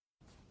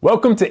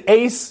Welcome to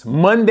ACE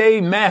Monday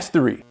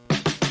Mastery.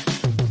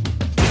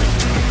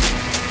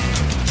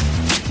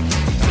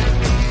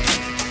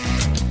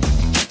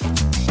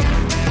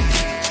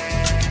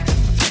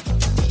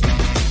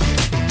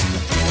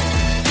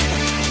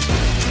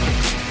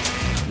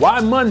 Why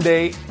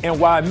Monday and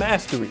why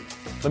mastery?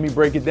 Let me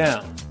break it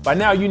down. By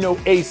now, you know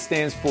ACE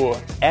stands for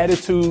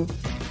attitude,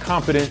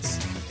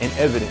 confidence, and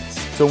evidence.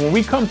 So when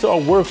we come to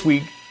our work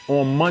week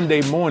on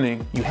Monday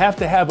morning, you have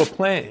to have a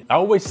plan. I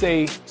always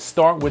say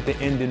start with the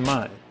end in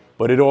mind,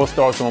 but it all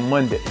starts on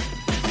Monday.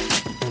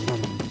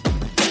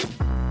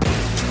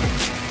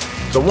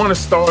 So I want to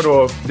start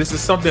off, this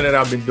is something that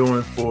I've been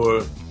doing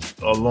for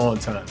a long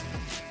time.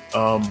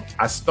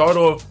 I start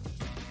off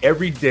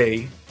every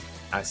day.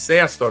 I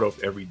say I start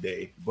off every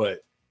day,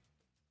 but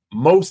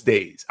most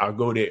days I'll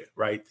go there,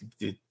 right?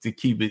 To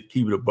keep it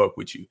a buck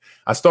with you.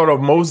 I start off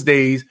most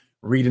days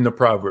reading the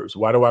Proverbs.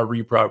 Why do I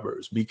read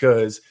Proverbs?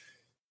 Because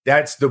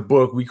that's the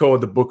book, we call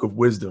it the book of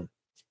wisdom.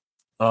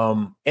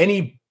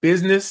 Any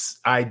business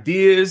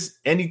ideas,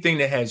 anything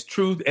that has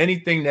truth,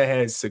 anything that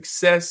has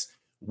success,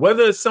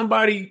 whether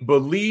somebody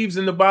believes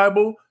in the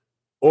Bible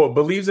or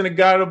believes in the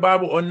God of the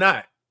Bible or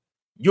not,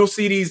 you'll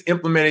see these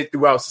implemented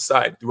throughout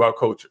society, throughout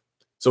culture.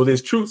 So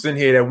there's truths in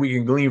here that we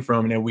can glean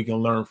from and that we can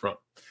learn from.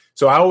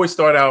 So I always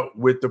start out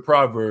with the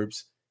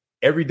Proverbs.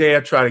 Every day I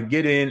try to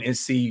get in and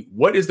see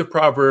what is the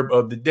proverb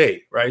of the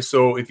day, right?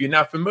 So if you're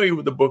not familiar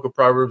with the book of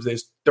Proverbs,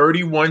 there's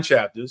 31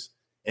 chapters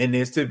and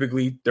there's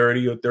typically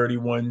 30 or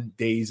 31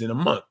 days in a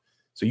month.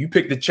 So you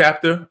pick the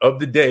chapter of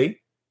the day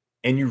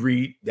and you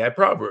read that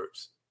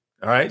Proverbs.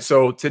 All right.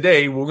 So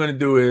today what we're going to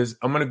do is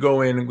I'm going to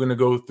go in, I'm going to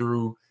go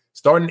through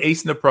starting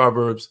ACE in the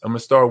Proverbs. I'm going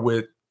to start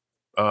with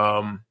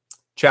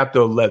chapter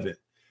 11.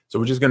 So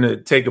we're just going to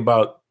take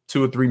about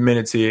 2 or 3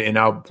 minutes here and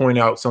I'll point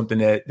out something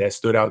that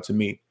stood out to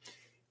me.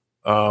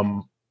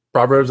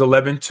 Proverbs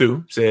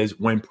 11:2 says,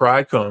 when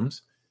pride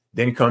comes,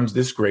 then comes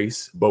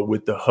disgrace, but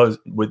with the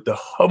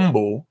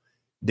humble,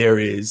 there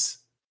is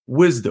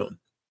wisdom.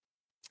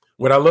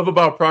 What I love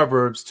about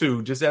Proverbs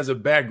too, just as a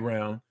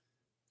background,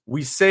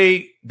 we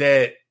say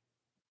that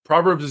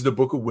Proverbs is the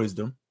book of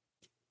wisdom,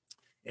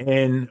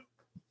 and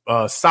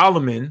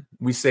Solomon,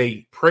 we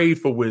say, prayed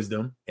for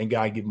wisdom and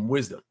God gave him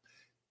wisdom.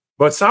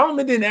 But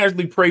Solomon didn't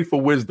actually pray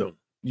for wisdom.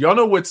 Y'all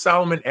know what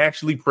Solomon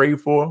actually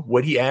prayed for,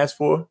 what he asked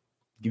for?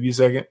 Give you a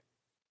second.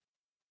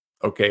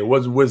 Okay, it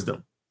wasn't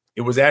wisdom.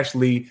 It was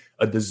actually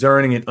a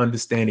discerning and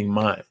understanding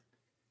mind.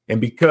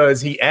 And because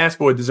he asked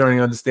for a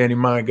discerning, understanding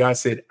mind, God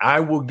said, I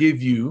will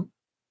give you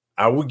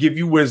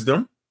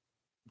wisdom.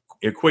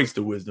 It equates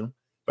to wisdom,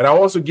 but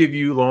I'll also give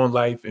you long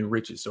life and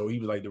riches. So he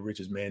was like the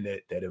richest man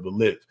that ever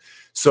lived.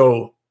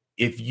 So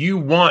if you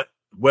want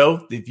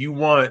wealth, if you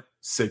want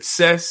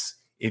success,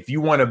 if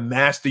you want to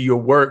master your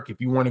work, if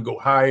you want to go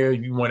higher,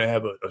 if you want to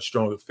have a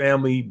stronger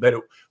family, better,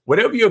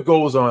 whatever your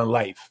goals are in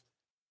life,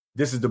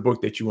 this is the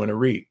book that you want to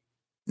read.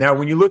 Now,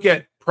 when you look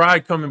at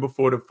pride coming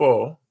before the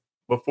fall,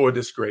 before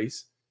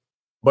disgrace,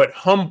 but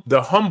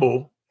the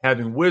humble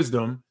having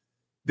wisdom,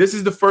 this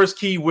is the first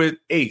key with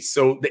ACE.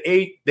 So the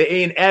A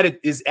in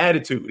is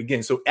attitude.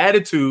 Again, so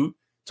attitude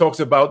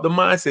talks about the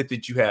mindset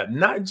that you have,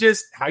 not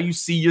just how you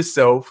see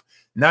yourself,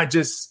 not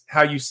just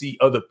how you see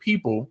other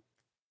people,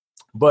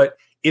 but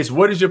it's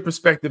what is your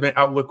perspective and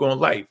outlook on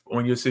life,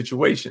 on your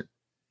situation.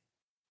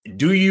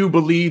 Do you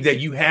believe that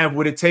you have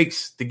what it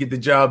takes to get the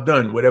job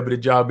done, whatever the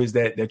job is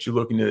that you're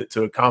looking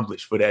to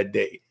accomplish for that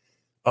day?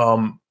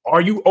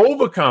 Are you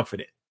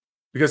overconfident?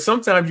 Because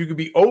sometimes you can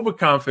be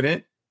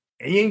overconfident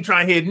and you ain't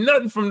trying to hear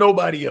nothing from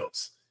nobody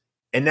else.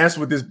 And that's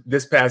what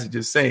this passage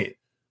is saying.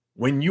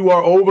 When you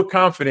are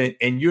overconfident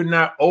and you're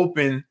not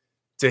open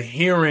to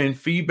hearing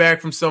feedback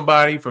from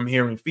somebody, from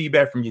hearing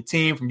feedback from your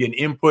team, from getting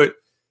input,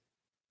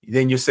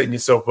 then you're setting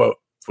yourself up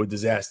for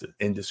disaster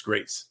and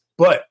disgrace.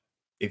 But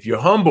if you're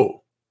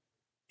humble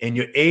and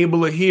you're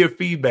able to hear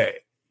feedback,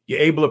 you're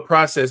able to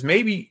process,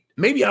 maybe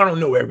I don't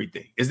know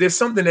everything. Is there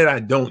something that I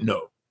don't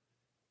know?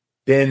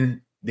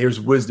 Then there's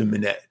wisdom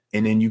in that.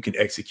 And then you can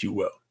execute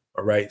well.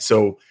 All right.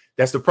 So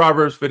that's the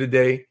Proverbs for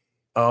today.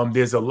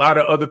 There's a lot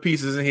of other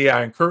pieces in here.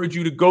 I encourage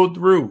you to go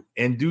through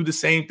and do the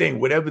same thing.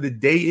 Whatever the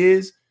day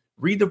is,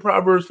 read the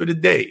Proverbs for the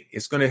day.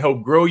 It's going to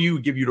help grow you,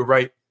 give you the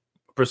right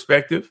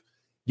perspective,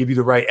 give you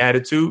the right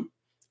attitude.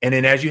 And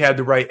then as you have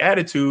the right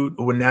attitude,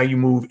 well, now you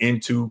move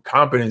into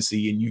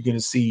competency and you're going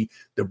to see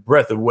the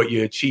breadth of what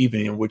you're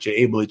achieving and what you're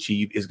able to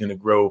achieve is going to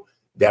grow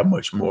that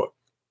much more.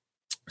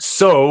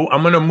 So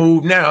I'm going to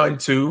move now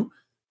into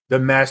the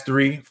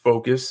mastery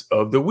focus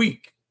of the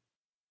week.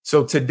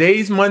 So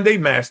today's Monday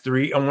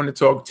Mastery, I want to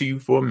talk to you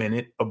for a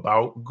minute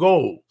about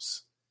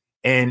goals.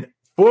 And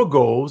for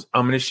goals,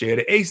 I'm going to share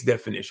the ACE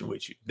definition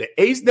with you. The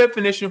ACE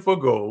definition for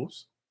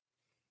goals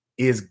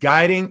is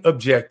guiding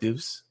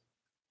objectives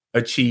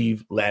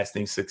achieve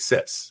lasting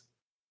success.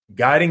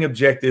 Guiding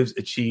objectives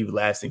achieve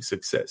lasting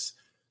success.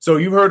 So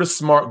you've heard of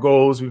SMART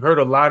goals. We've heard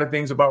a lot of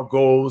things about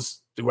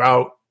goals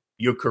throughout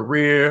your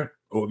career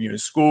or if you're in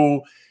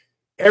school.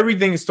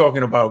 Everything is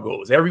talking about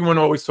goals. Everyone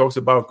always talks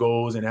about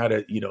goals and how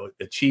to,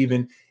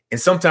 achieving. And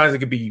sometimes it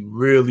can be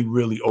really,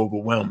 really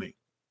overwhelming.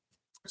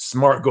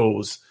 SMART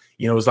goals,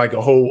 it's like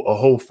a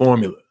whole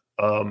formula.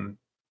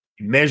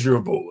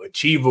 Measurable,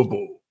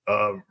 achievable,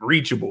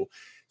 reachable.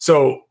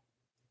 So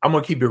I'm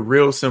going to keep it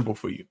real simple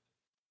for you.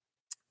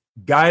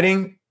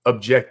 Guiding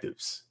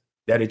objectives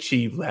that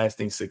achieve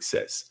lasting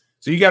success.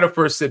 So you got to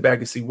first sit back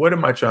and see, what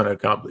am I trying to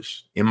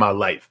accomplish in my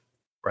life,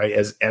 right?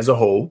 As a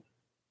whole,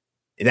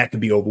 and that can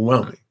be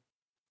overwhelming.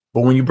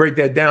 But when you break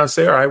that down,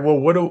 say, all right, well,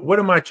 what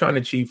am I trying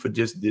to achieve for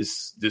just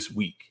this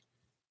week?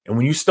 And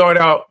when you start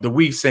out the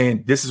week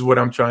saying, this is what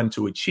I'm trying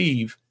to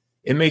achieve,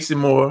 it makes it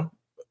more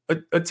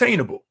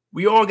attainable.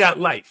 We all got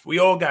life. We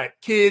all got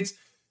kids.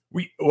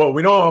 We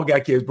don't all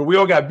got kids, but we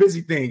all got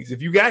busy things.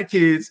 If you got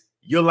kids,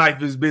 your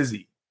life is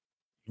busy.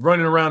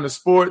 Running around the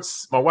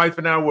sports. My wife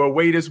and I were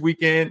away this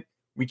weekend.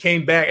 We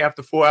came back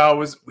after 4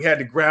 hours. We had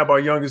to grab our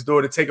youngest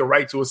daughter to take her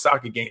right to a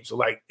soccer game.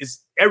 So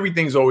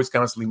everything's always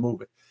constantly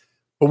moving.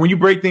 But when you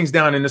break things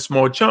down into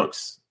small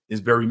chunks,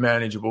 it's very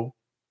manageable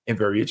and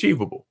very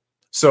achievable.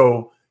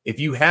 So if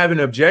you have an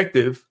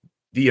objective,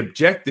 the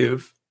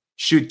objective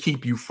should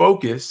keep you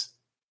focused.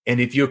 And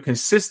if you're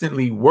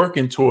consistently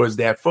working towards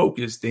that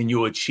focus, then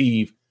you'll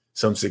achieve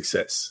some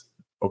success.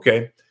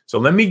 Okay. So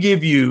let me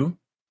give you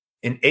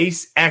an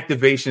ACE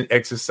activation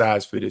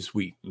exercise for this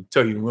week. I'll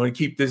tell you, we're going to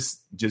keep this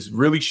just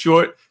really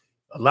short.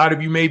 A lot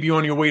of you may be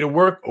on your way to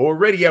work,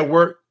 already at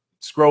work,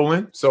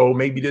 scrolling. So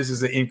maybe this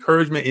is an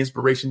encouragement,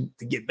 inspiration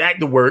to get back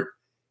to work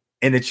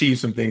and achieve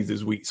some things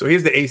this week. So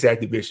here's the ACE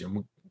activation.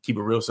 We'll keep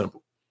it real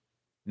simple.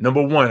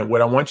 Number one,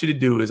 what I want you to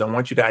do is I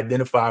want you to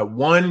identify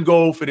one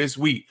goal for this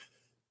week.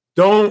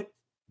 Don't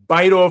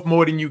bite off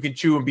more than you can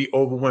chew and be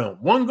overwhelmed.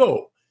 One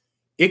goal.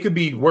 It could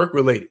be work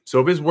related.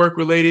 So if it's work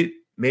related,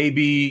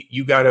 maybe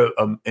you got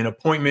an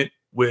appointment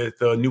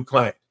with a new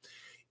client.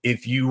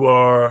 If you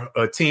are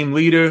a team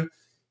leader,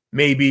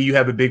 maybe you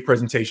have a big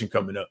presentation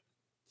coming up.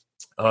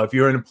 If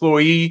you're an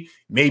employee,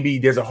 maybe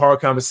there's a hard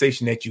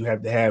conversation that you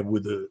have to have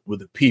with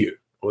a peer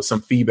or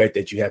some feedback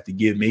that you have to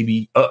give.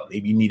 Maybe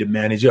you need to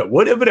manage up.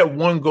 Whatever that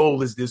one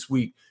goal is this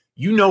week,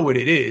 you know what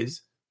it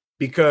is,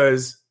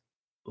 because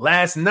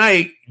last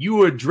night you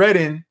were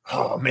dreading,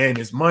 oh man,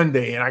 it's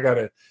Monday and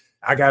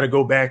I gotta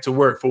go back to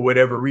work for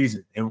whatever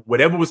reason. And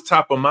whatever was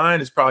top of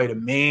mind is probably the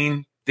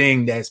main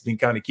thing that's been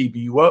kind of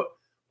keeping you up,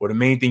 or the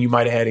main thing you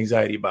might have had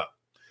anxiety about.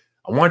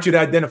 I want you to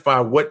identify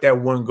what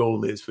that one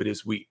goal is for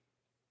this week.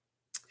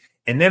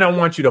 And then I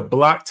want you to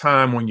block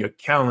time on your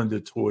calendar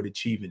toward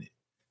achieving it.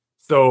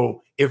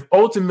 So if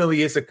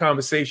ultimately it's a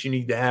conversation you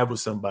need to have with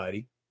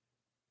somebody,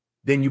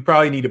 then you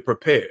probably need to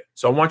prepare.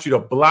 So I want you to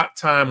block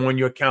time on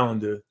your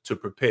calendar to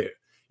prepare.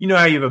 You know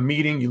how you have a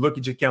meeting, you look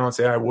at your calendar and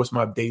say, all right, what's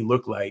my day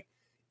look like?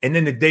 And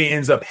then the day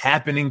ends up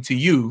happening to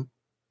you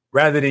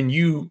rather than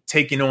you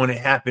taking on it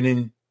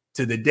happening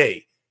to the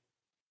day.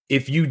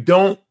 If you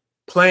don't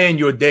plan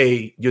your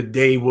day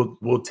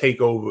will take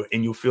over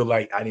and you'll feel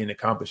like I didn't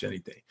accomplish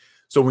anything.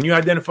 So when you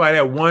identify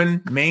that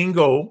one main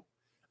goal,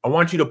 I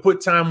want you to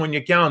put time on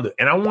your calendar.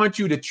 And I want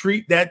you to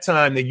treat that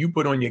time that you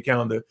put on your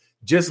calendar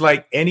just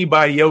like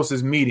anybody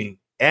else's meeting,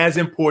 as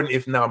important,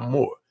 if not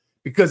more,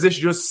 because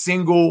it's your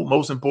single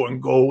most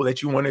important goal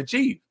that you want to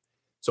achieve.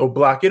 So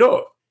block it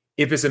off.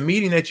 If it's a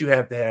meeting that you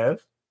have to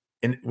have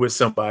with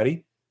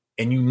somebody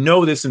and you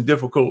know there's some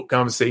difficult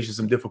conversations,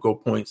 some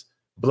difficult points,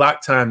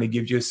 block time to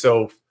give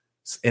yourself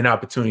an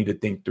opportunity to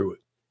think through it.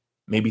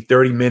 Maybe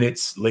 30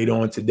 minutes later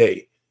on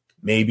today.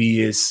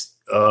 Maybe it's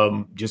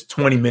just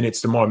 20 minutes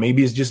tomorrow.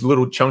 Maybe it's just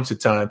little chunks of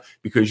time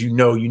because you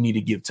know you need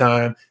to give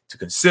time to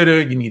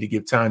consider. You need to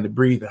give time to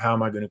breathe. How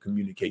am I going to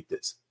communicate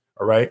this?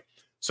 All right.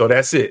 So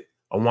that's it.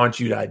 I want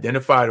you to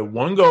identify the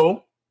one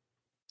goal,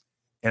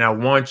 and I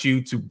want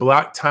you to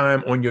block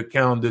time on your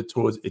calendar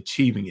towards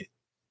achieving it.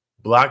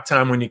 Block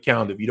time on your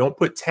calendar. If you don't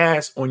put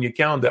tasks on your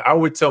calendar, I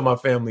would tell my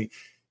family,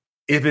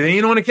 if it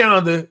ain't on the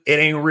calendar, it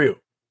ain't real.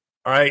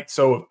 All right.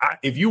 So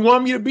if you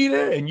want me to be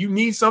there and you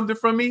need something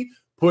from me,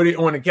 put it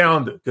on the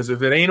calendar, because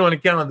if it ain't on the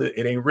calendar,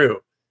 it ain't real.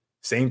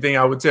 Same thing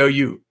I would tell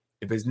you.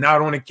 If it's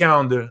not on the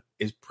calendar,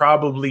 it's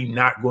probably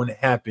not going to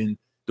happen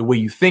the way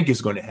you think it's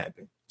going to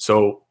happen.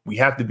 So we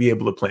have to be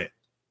able to plan.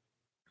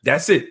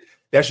 That's it.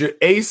 That's your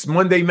ACE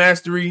Monday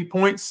Mastery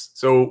points.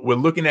 So we're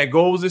looking at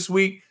goals this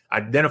week,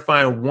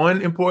 identifying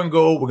one important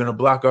goal. We're going to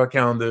block our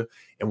calendar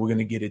and we're going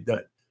to get it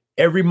done.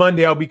 Every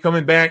Monday, I'll be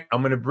coming back.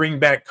 I'm going to bring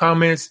back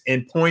comments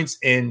and points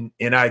and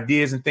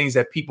ideas and things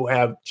that people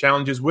have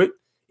challenges with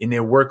in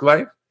their work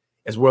life,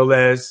 as well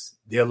as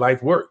their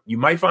life work. You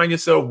might find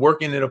yourself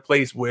working in a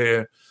place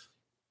where,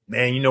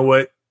 man, you know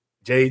what,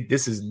 Jay,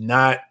 this is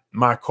not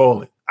my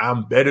calling.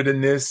 I'm better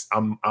than this.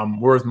 I'm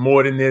worth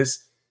more than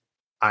this.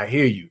 I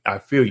hear you. I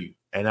feel you.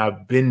 And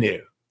I've been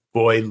there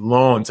for a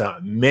long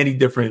time, many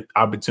different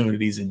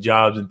opportunities and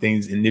jobs and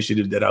things,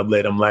 initiatives that I've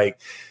led. I'm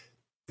like,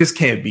 this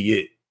can't be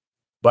it.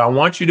 But I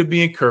want you to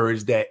be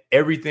encouraged that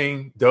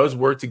everything does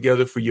work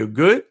together for your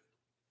good,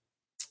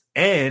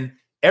 and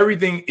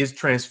everything is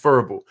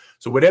transferable.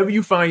 So whatever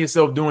you find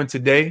yourself doing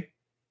today,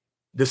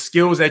 the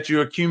skills that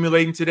you're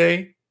accumulating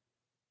today,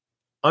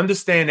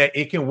 understand that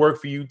it can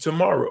work for you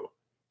tomorrow.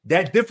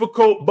 that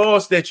difficult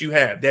boss that you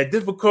have, that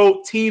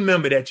difficult team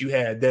member that you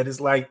had that is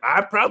like,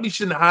 I probably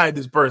shouldn't have hired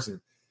this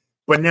person,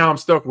 but now I'm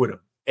stuck with him.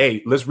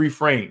 Hey, let's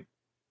reframe,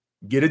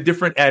 get a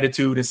different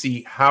attitude and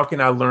see, how can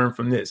I learn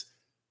from this?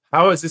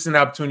 How is this an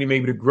opportunity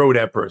maybe to grow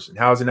that person?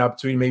 How is it an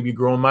opportunity maybe to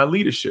grow in my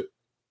leadership?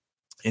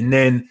 And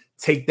then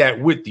take that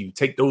with you,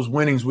 take those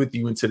winnings with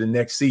you into the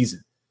next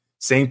season.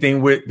 Same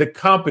thing with the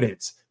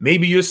competence.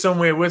 Maybe you're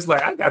somewhere where it's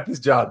like, I got this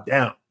job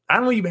down. I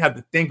don't even have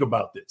to think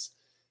about this.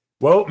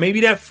 Well, maybe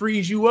that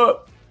frees you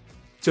up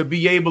to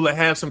be able to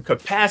have some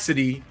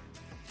capacity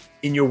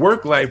in your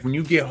work life when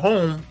you get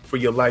home for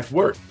your life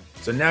work.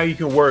 So now you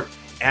can work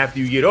after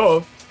you get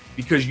off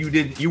because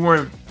you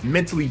weren't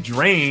mentally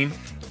drained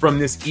from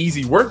this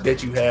easy work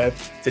that you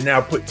have to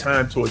now put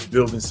time towards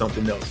building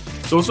something else.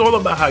 So it's all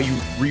about how you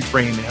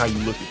reframe and how you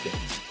look at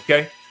things.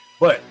 Okay.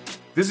 But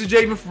this is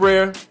Jabin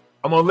Ferrer.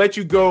 I'm going to let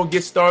you go and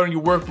get started on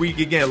your work week.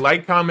 Again,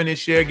 like, comment, and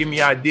share. Give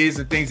me ideas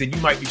and things that you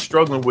might be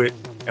struggling with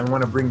and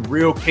want to bring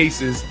real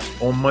cases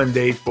on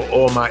Monday for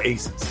all my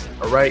aces.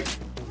 All right.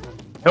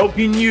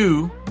 Helping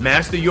you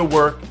master your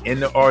work in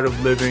the art of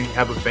living.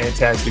 Have a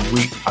fantastic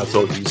week. I'll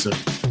talk to you soon.